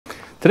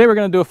Today we're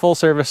going to do a full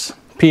service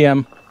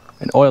PM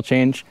and oil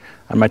change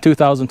on my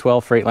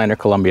 2012 Freightliner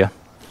Columbia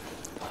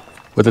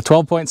with a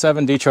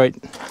 12.7 Detroit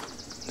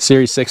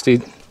Series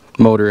 60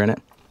 motor in it.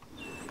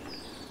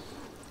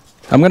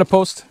 I'm going to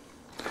post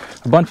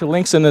a bunch of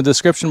links in the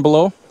description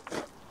below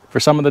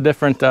for some of the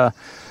different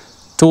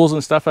tools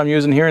and stuff I'm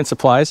using here and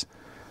supplies,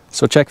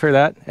 so check for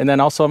that. And then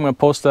also I'm going to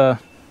post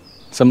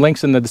some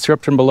links in the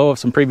description below of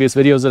some previous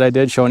videos that I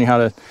did showing you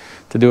how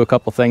to do a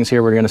couple things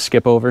here we're going to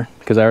skip over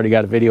because I already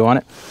got a video on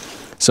it.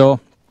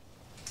 So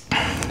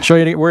show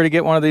you where to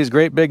get one of these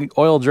great big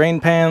oil drain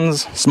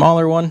pans,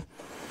 smaller one.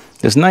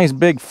 This nice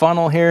big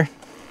funnel here,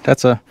 I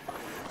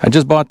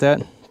just bought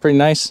that, pretty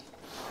nice.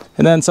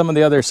 And then some of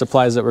the other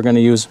supplies that we're going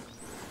to use.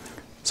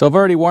 So I've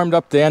already warmed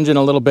up the engine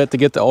a little bit to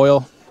get the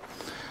oil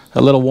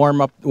a little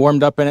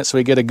warmed up in it so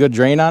we get a good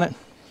drain on it.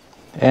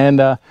 And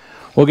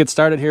we'll get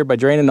started here by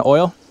draining the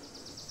oil.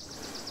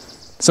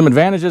 Some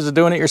advantages of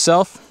doing it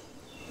yourself.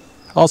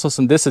 Also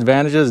some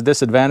disadvantages.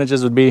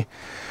 Disadvantages would be,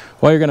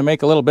 well, you're going to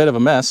make a little bit of a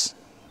mess.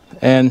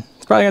 And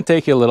it's probably going to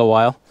take you a little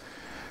while.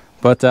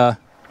 But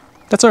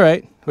that's all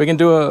right. We can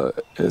do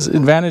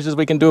advantages,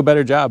 we can do a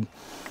better job.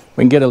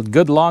 We can get a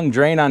good long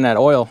drain on that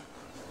oil.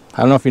 I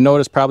don't know if you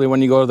noticed, probably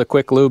when you go to the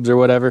quick lubes or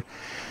whatever,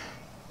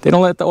 they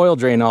don't let the oil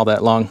drain all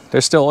that long.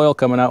 There's still oil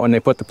coming out when they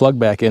put the plug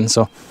back in.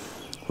 So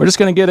we're just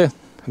going to get a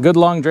good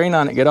long drain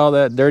on it, get all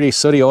that dirty,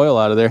 sooty oil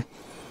out of there.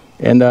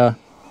 And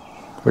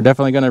we're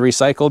definitely going to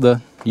recycle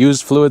the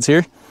used fluids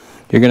here.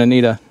 You're going to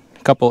need a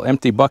couple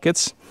empty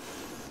buckets.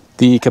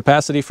 The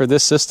capacity for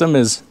this system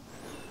is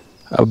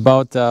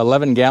about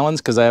 11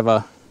 gallons because I have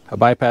a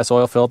bypass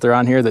oil filter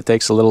on here that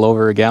takes a little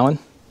over a gallon.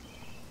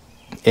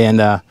 And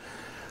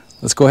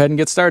let's go ahead and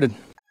get started.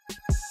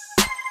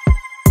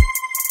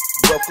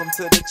 Welcome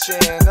to the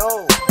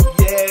channel,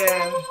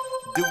 yeah.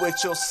 Do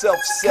it yourself,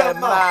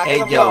 semi.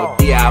 Hey yo,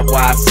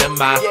 DIY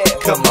semi.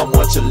 Come on,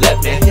 won't you let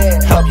me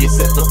help you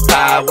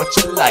simplify what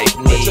your life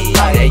needs?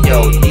 Hey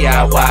yo,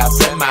 DIY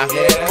semi.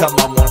 Come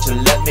on, won't you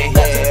let me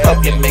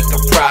help you make a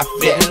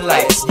profit in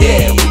life?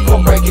 Yeah, we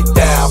gon' break it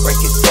down, break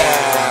it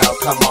down.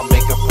 Come on,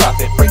 make a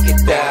profit, break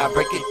it down,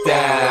 break it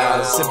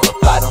down.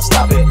 Simplify, don't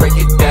stop it. Break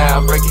it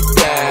down, break it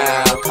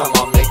down. Come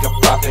on, make a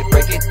profit,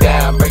 break it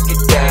down, break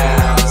it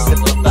down.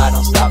 Simplify,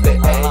 don't stop it.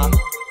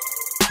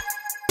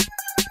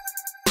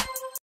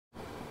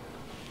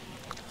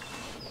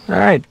 All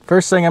right,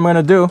 first thing I'm going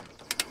to do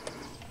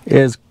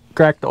is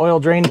crack the oil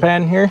drain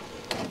pan here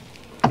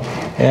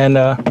and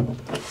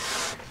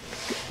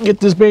get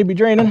this baby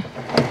draining.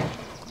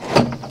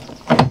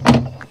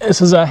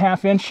 This is a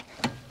 1/2 inch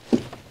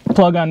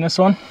plug on this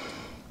one.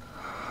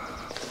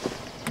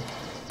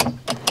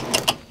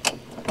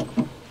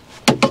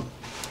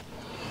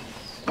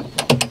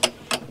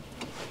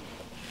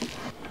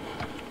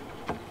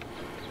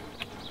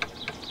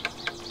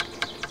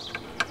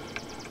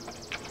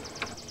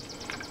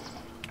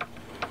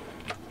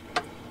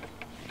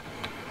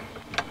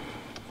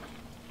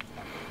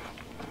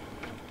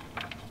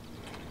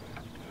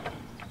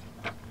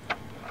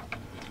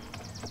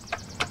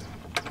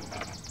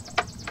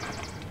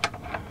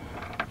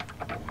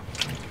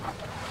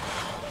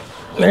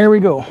 There we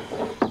go.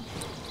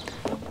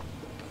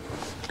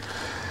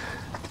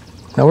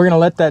 Now we're going to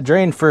let that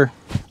drain for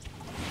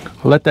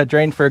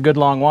a good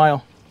long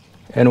while.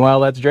 And while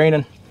that's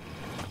draining,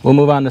 we'll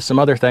move on to some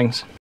other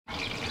things.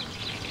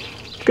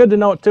 Good to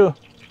note too,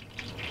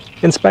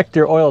 inspect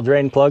your oil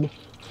drain plug.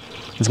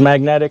 It's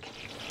magnetic.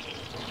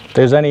 If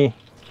there's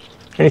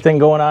anything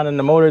going on in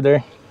the motor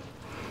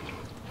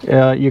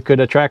there, you could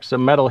attract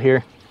some metal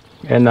here,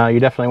 and you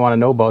definitely want to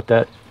know about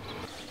that.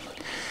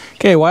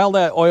 Okay, while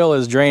that oil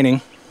is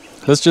draining,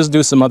 let's just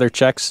do some other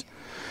checks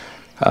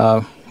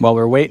while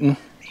we're waiting.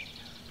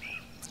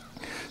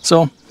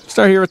 So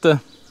start here with the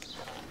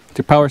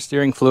power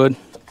steering fluid.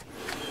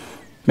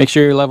 Make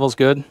sure your level's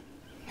good.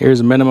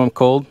 Here's a minimum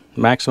cold,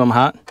 maximum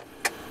hot.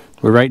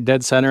 We're right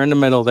dead center in the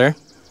middle there,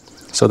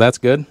 so that's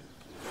good.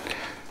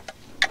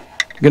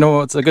 You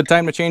know, it's a good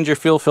time to change your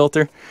fuel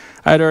filter.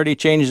 I'd already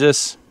changed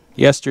this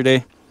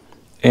yesterday,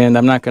 and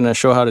I'm not going to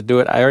show how to do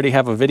it. I already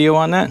have a video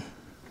on that.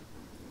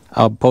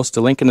 I'll post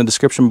a link in the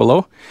description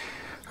below,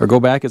 or go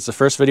back. It's the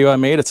first video I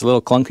made. It's a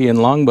little clunky and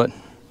long, but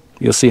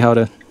you'll see how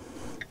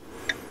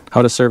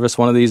to service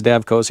one of these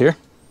Davcos here.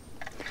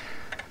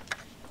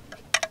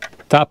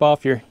 Top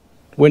off your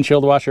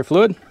windshield washer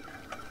fluid.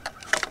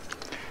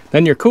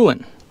 Then your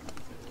coolant.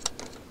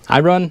 I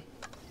run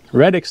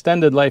Red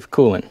Extended Life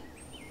coolant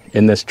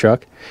in this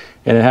truck,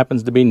 and it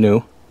happens to be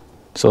new,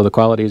 so the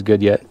quality is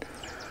good yet.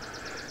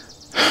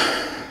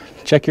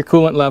 Check your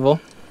coolant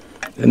level,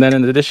 and then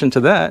in addition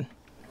to that,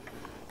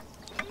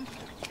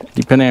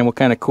 depending on what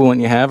kind of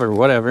coolant you have or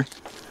whatever,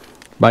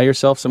 buy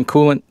yourself some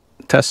coolant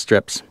test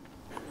strips.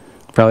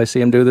 Probably see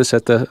them do this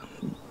at the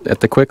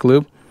quick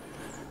lube.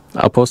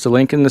 I'll post a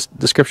link in the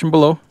description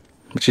below.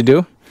 What you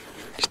do,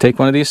 you take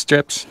one of these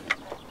strips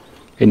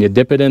and you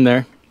dip it in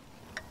there,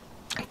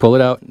 pull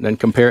it out, and then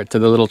compare it to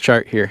the little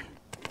chart here,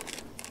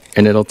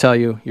 and it'll tell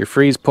you your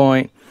freeze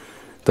point,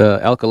 the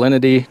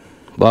alkalinity,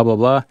 blah blah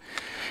blah.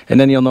 And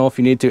then you'll know if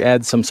you need to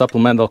add some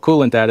supplemental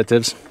coolant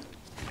additives.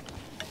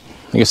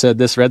 Like I said,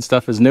 this red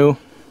stuff is new.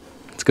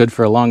 It's good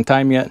for a long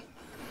time yet.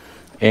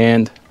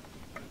 And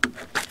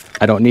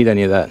I don't need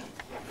any of that.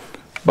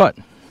 But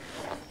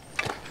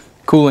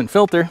coolant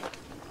filter,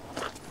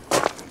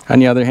 on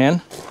the other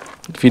hand,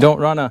 if you don't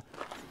run an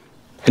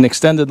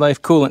extended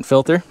life coolant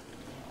filter,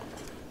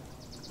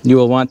 you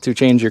will want to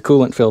change your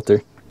coolant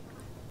filter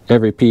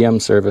every PM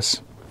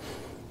service.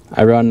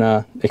 I run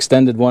an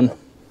extended one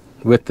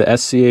with the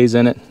SCAs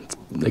in it.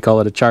 They call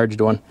it a charged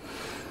one.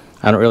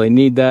 I don't really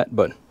need that,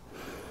 but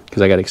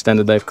because I got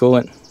extended life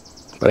coolant,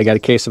 but I got a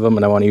case of them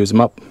and I want to use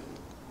them up.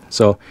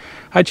 So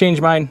I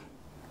change mine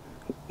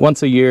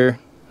once a year,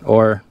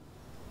 or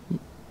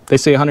they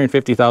say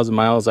 150,000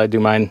 miles. I do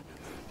mine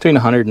between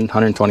 100 and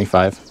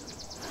 125.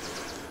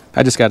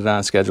 I just got it on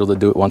a schedule to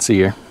do it once a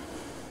year.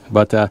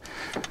 But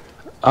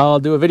I'll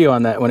do a video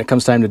on that when it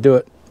comes time to do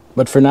it.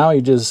 But for now,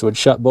 you just would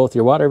shut both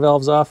your water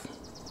valves off,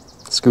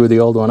 screw the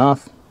old one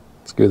off,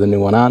 screw the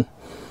new one on,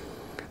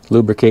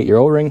 lubricate your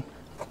O-ring.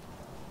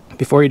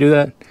 Before you do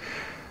that,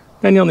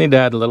 then you'll need to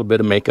add a little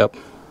bit of makeup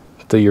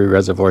to your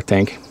reservoir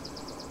tank,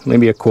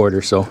 maybe a quart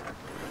or so.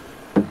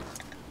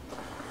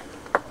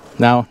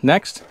 Now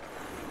next,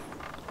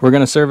 we're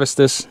going to service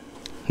this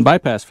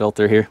bypass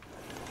filter here.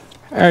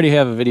 I already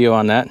have a video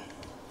on that.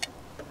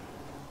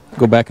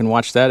 Go back and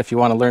watch that if you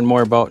want to learn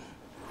more about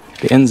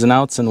the ins and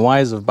outs and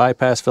whys of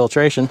bypass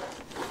filtration.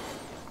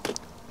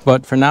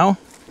 But for now,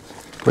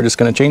 we're just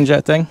going to change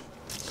that thing.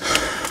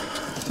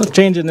 So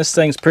changing this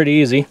thing's pretty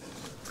easy.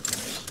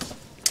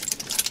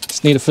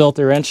 Just need a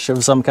filter wrench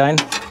of some kind.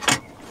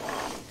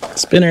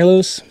 Spinner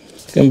loose.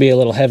 It's going to be a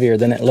little heavier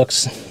than it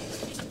looks.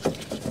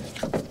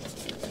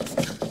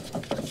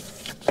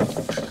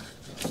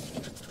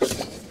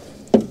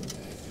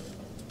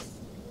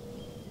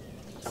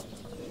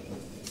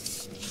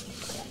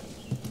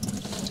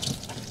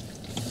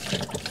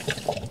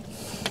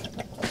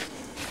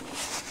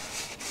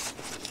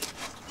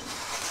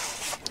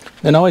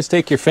 Then always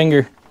take your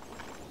finger,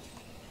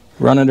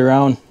 run it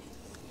around,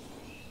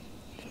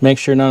 make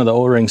sure none of the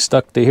O-rings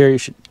stuck to here. You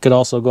could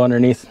also go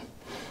underneath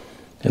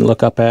and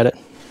look up at it.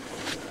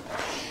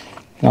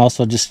 And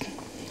also just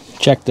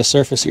check the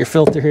surface of your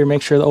filter here,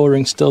 make sure the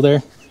O-ring's still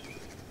there.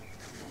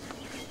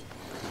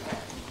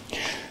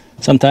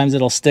 Sometimes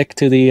it'll stick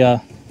to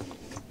the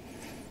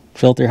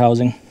filter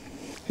housing.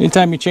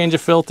 Anytime you change a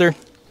filter,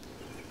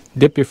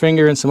 dip your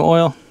finger in some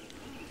oil,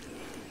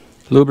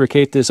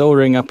 lubricate this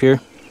O-ring up here.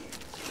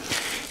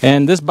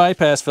 And this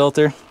bypass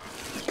filter,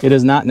 it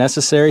is not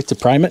necessary to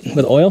prime it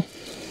with oil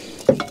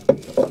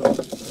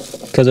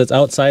because it's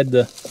outside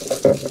the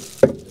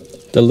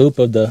loop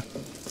of the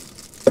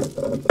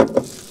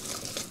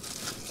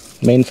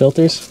main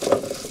filters.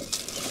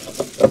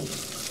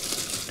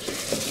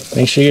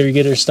 Make sure you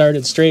get her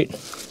started straight.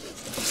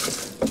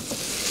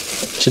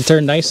 Should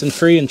turn nice and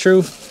free and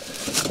true.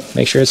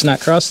 Make sure it's not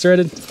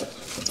cross-threaded.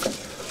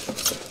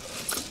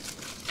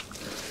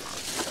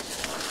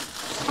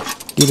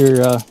 Get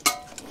her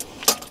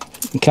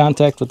in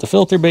contact with the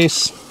filter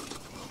base.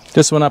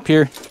 This one up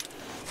here,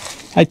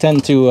 I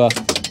tend to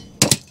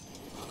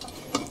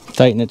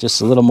tighten it just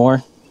a little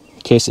more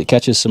in case it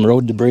catches some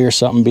road debris or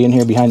something being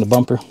here behind the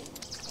bumper.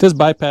 This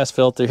bypass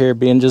filter here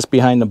being just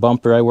behind the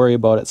bumper, I worry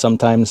about it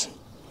sometimes.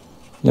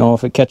 You know,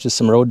 if it catches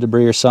some road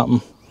debris or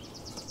something,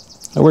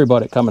 I worry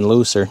about it coming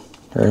loose or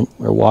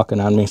walking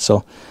on me.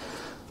 So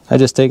I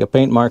just take a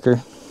paint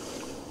marker,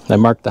 I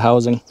mark the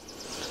housing,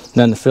 and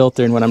then the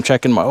filter, and when I'm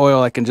checking my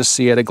oil, I can just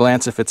see at a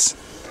glance if it's...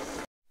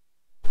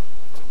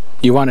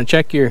 You want to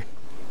check your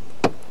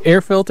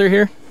air filter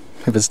here.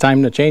 If it's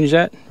time to change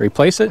that,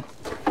 replace it.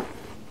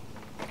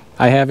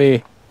 I have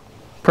a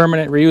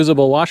permanent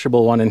reusable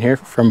washable one in here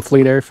from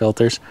Fleet Air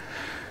Filters.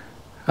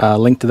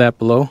 Link to that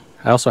below.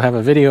 I also have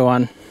a video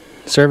on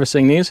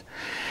servicing these.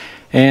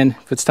 And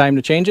if it's time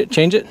to change it,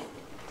 change it.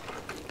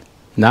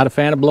 Not a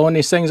fan of blowing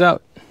these things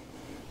out.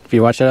 If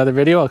you watch that other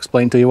video, I'll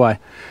explain to you why.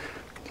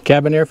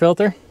 Cabin air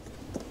filter.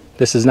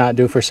 This is not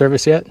due for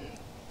service yet.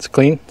 It's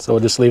clean, so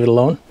we'll just leave it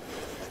alone,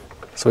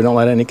 so we don't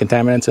let any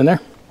contaminants in there.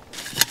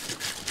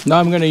 Now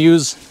I'm going to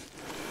use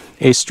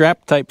a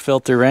strap type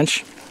filter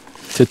wrench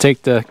to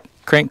take the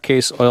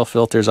crankcase oil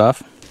filters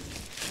off.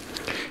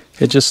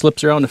 It just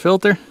slips around the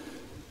filter,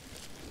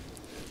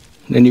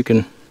 then you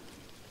can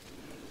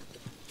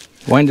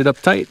wind it up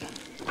tight.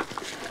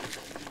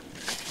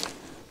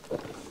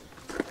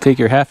 Take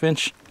your 1/2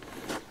 inch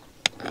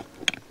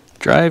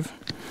drive,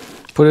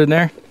 put it in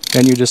there,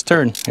 and you just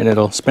turn and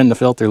it'll spin the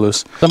filter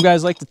loose. Some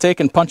guys like to take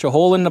and punch a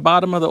hole in the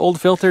bottom of the old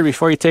filter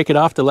before you take it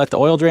off to let the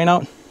oil drain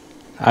out.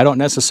 I don't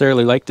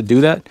necessarily like to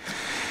do that.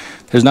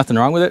 There's nothing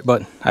wrong with it,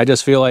 but I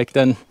just feel like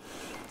then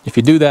if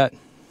you do that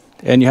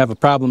and you have a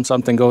problem,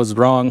 something goes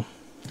wrong,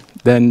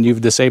 then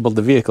you've disabled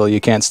the vehicle.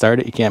 You can't start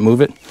it, you can't move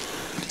it.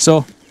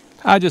 So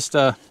I just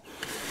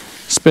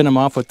spin them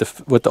off with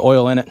the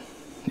oil in it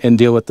and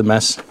deal with the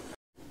mess.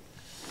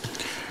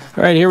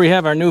 All right, here we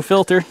have our new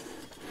filter.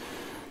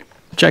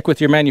 Check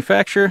with your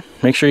manufacturer.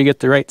 Make sure you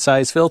get the right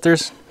size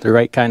filters, the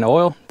right kind of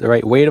oil, the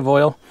right weight of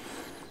oil.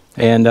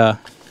 and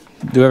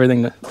do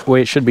everything the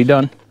way it should be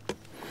done.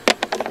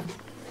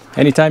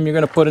 Anytime you're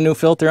going to put a new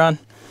filter on,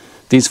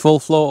 these full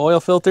flow oil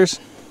filters,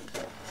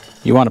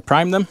 you want to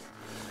prime them.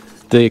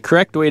 The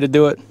correct way to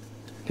do it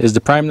is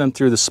to prime them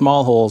through the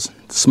small holes,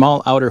 the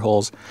small outer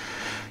holes,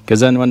 because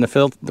then when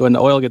the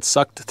oil gets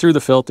sucked through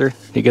the filter,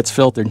 it gets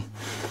filtered.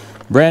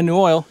 Brand new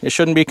oil, it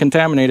shouldn't be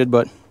contaminated,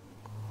 but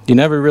you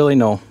never really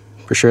know.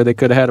 For sure they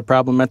could have had a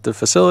problem at the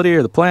facility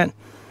or the plant.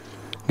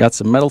 Got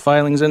some metal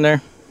filings in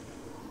there.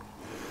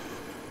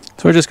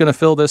 So we're just going to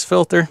fill this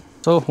filter.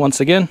 So once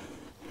again,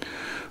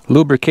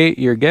 lubricate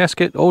your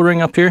gasket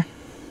O-ring up here.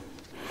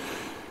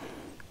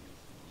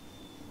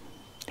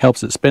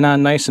 Helps it spin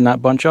on nice and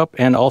not bunch up,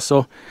 and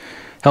also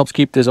helps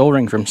keep this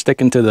O-ring from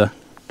sticking to the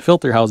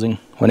filter housing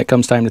when it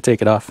comes time to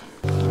take it off.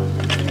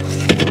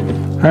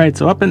 Alright,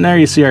 so up in there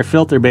you see our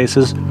filter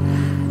bases.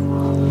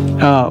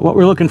 What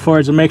we're looking for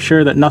is to make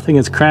sure that nothing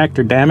is cracked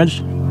or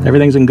damaged,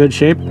 everything's in good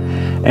shape,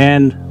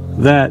 and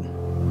that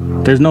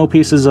there's no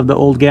pieces of the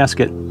old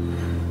gasket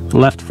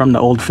left from the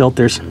old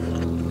filters.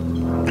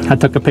 I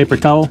took a paper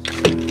towel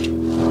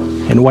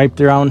and wiped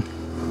around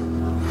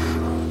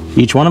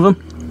each one of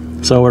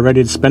them. So we're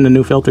ready to spin the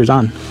new filters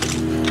on.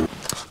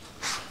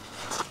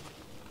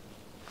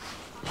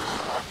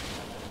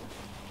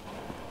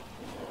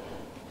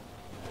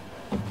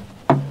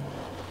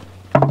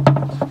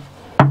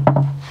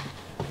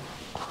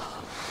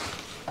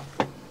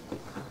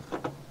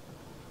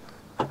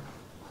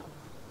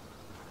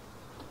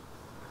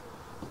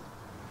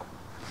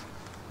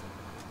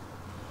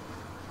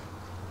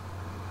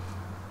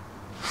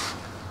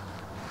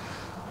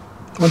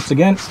 Once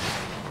again,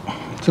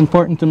 it's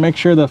important to make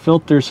sure the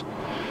filters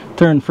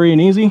turn free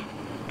and easy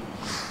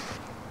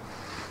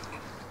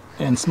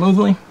and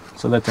smoothly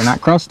so that they're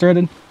not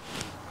cross-threaded,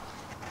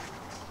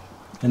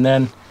 and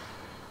then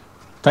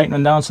tighten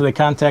them down so they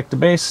contact the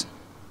base,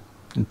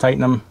 and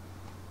tighten them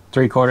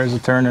 3/4 a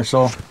turn or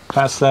so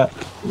past that,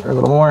 or a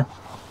little more.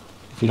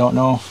 If you don't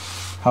know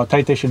how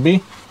tight they should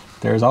be,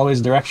 there's always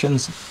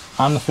directions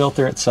on the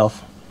filter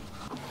itself.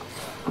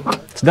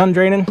 It's done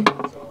draining.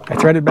 I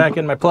threaded back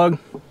in my plug.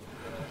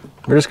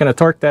 We're just going to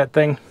torque that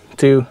thing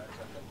to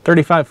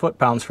 35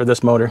 foot-pounds for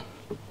this motor.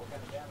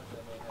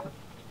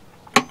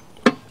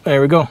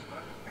 There we go.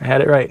 I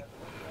had it right.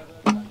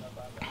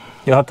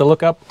 You'll have to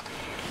look up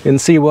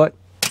and see what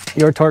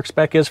your torque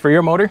spec is for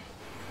your motor.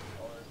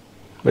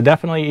 But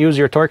definitely use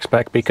your torque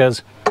spec,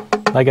 because,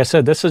 like I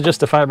said, this is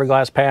just a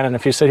fiberglass pan, and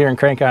if you sit here and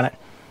crank on it,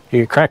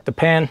 you crack the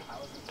pan,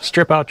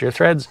 strip out your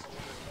threads,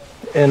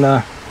 and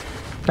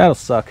that'll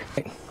suck.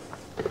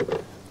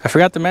 I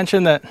forgot to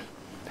mention that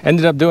I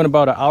ended up doing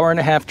about an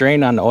 1.5 hour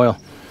drain on the oil.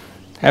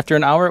 After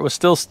an hour, it was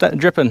still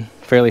dripping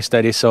fairly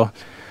steady, so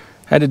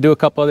I had to do a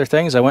couple other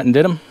things. I went and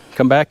did them,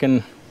 come back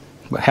in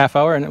about a half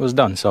hour, and it was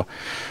done. So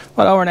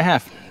about 1.5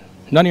 hours.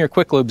 None of your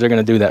quick lubes are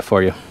going to do that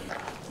for you.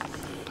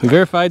 We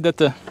verified that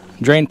the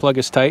drain plug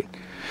is tight.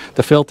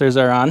 The filters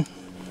are on.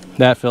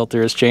 That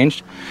filter is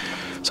changed.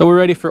 So we're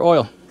ready for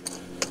oil.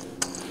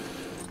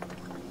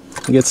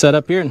 We get set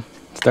up here and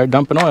start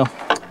dumping oil.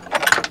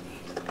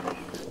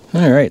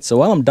 Alright, so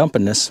while I'm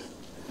dumping this,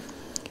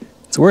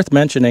 it's worth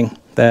mentioning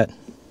that,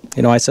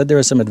 you know, I said there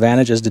were some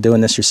advantages to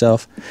doing this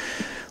yourself.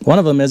 One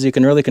of them is you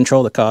can really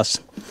control the costs.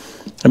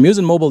 I'm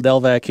using Mobile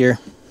Delvac here.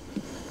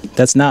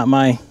 That's not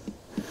my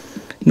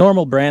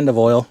normal brand of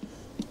oil,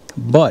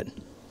 but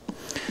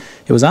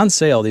it was on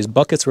sale. These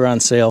buckets were on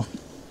sale.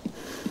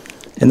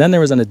 And then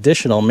there was an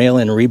additional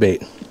mail-in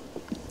rebate.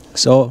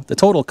 So the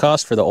total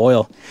cost for the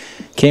oil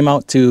came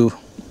out to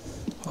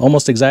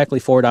almost exactly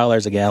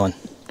 $4 a gallon.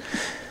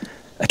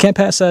 I can't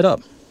pass that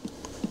up,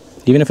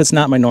 even if it's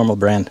not my normal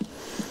brand.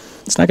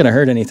 It's not going to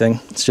hurt anything.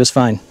 It's just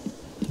fine.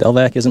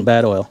 Delvac isn't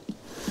bad oil.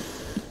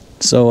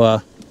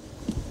 So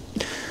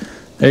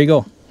there you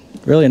go.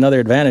 Really another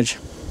advantage.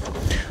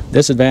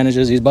 Disadvantage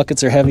is these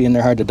buckets are heavy and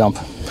they're hard to dump.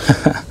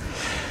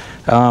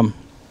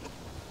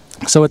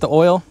 So with the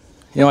oil,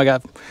 you know, I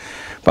got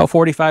about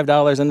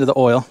 $45 into the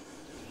oil.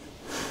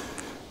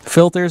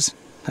 Filters,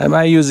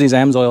 I use these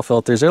AMSOIL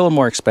filters. They're a little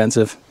more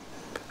expensive.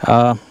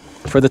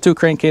 For the 2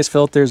 crankcase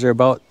filters, they're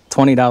about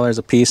 $20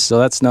 a piece, so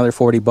that's another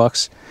 40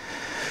 bucks.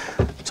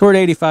 So we're at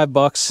 85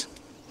 bucks.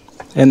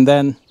 And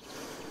then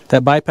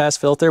that bypass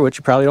filter, which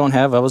you probably don't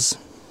have, that was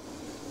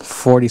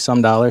 40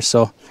 some dollars,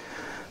 so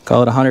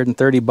call it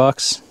 130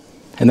 bucks.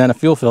 And then a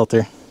fuel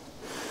filter.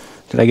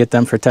 Did I get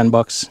them for 10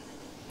 bucks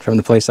from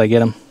the place I get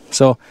them?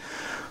 So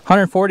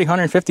 140,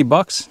 150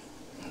 bucks.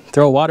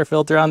 Throw a water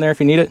filter on there if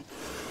you need it.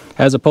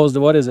 As opposed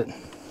to, what is it?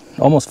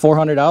 Almost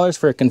 $400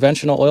 for a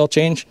conventional oil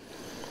change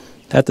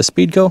at the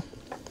Speedco.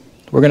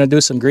 We're going to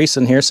do some grease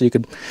in here, so you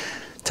could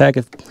tack,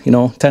 you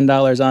know,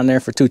 $10 on there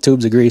for 2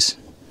 tubes of grease.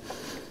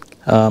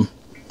 And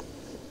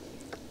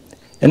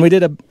we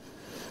did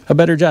a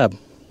better job.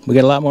 We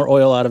get a lot more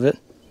oil out of it,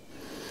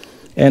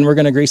 and we're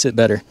going to grease it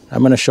better. I'm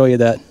going to show you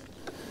that.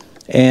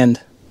 And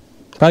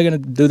probably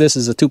going to do this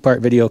as a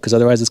 2-part video, because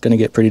otherwise it's going to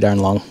get pretty darn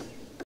long.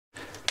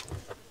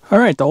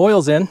 Alright, the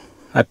oil's in.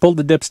 I pulled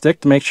the dipstick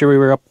to make sure we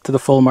were up to the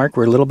full mark.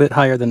 We're a little bit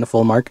higher than the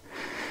full mark.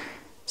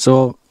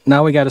 So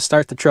now we got to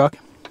start the truck.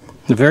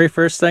 The very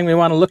first thing we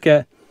want to look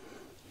at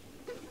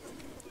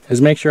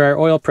is make sure our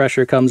oil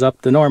pressure comes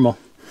up to normal.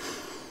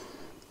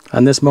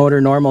 On this motor,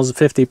 normal is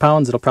 50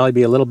 pounds. It'll probably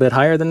be a little bit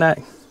higher than that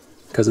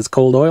because it's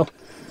cold oil.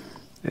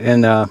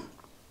 And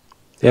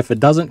if it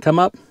doesn't come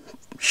up,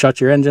 shut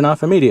your engine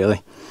off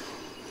immediately.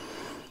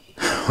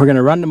 We're going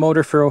to run the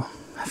motor for a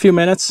few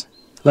minutes,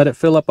 let it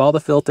fill up all the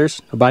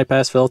filters, a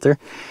bypass filter,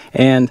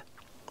 and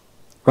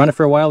run it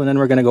for a while, and then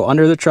we're going to go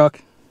under the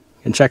truck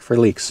and check for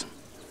leaks.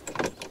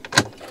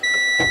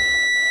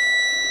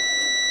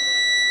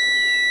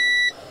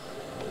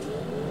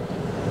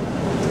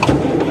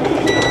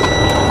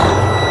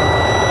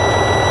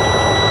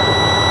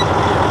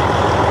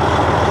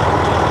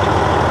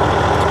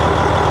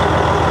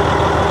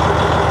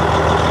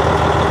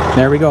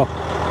 There we go.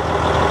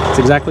 That's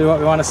exactly what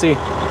we want to see.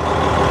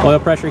 Oil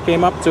pressure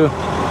came up to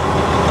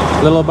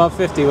a little above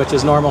 50, which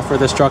is normal for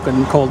this truck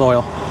in cold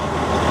oil.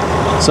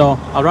 So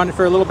I'll run it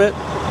for a little bit,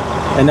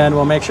 and then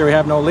we'll make sure we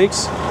have no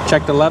leaks,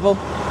 check the level,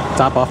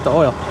 top off the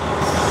oil.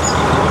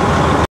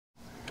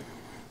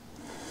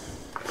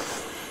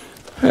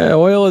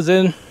 Oil is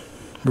in,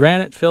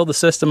 ran it, filled the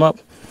system up.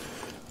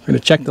 We're going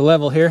to check the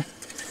level here.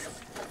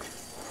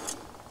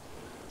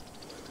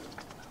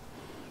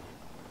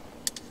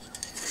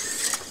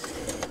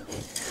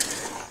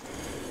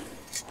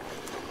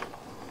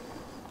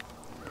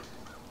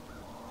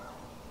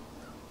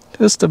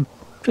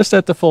 Just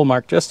at the full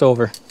mark, just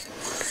over.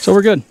 So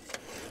we're good.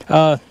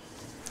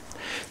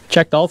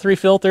 Checked all 3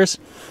 filters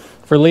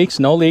for leaks,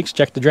 no leaks.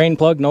 Check the drain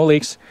plug, no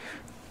leaks.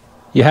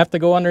 You have to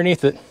go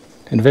underneath it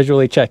and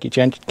visually check. You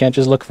can't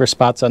just look for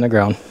spots on the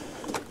ground.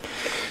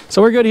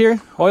 So we're good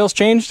here. Oil's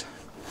changed.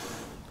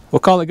 We'll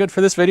call it good for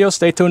this video.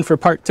 Stay tuned for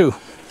part 2.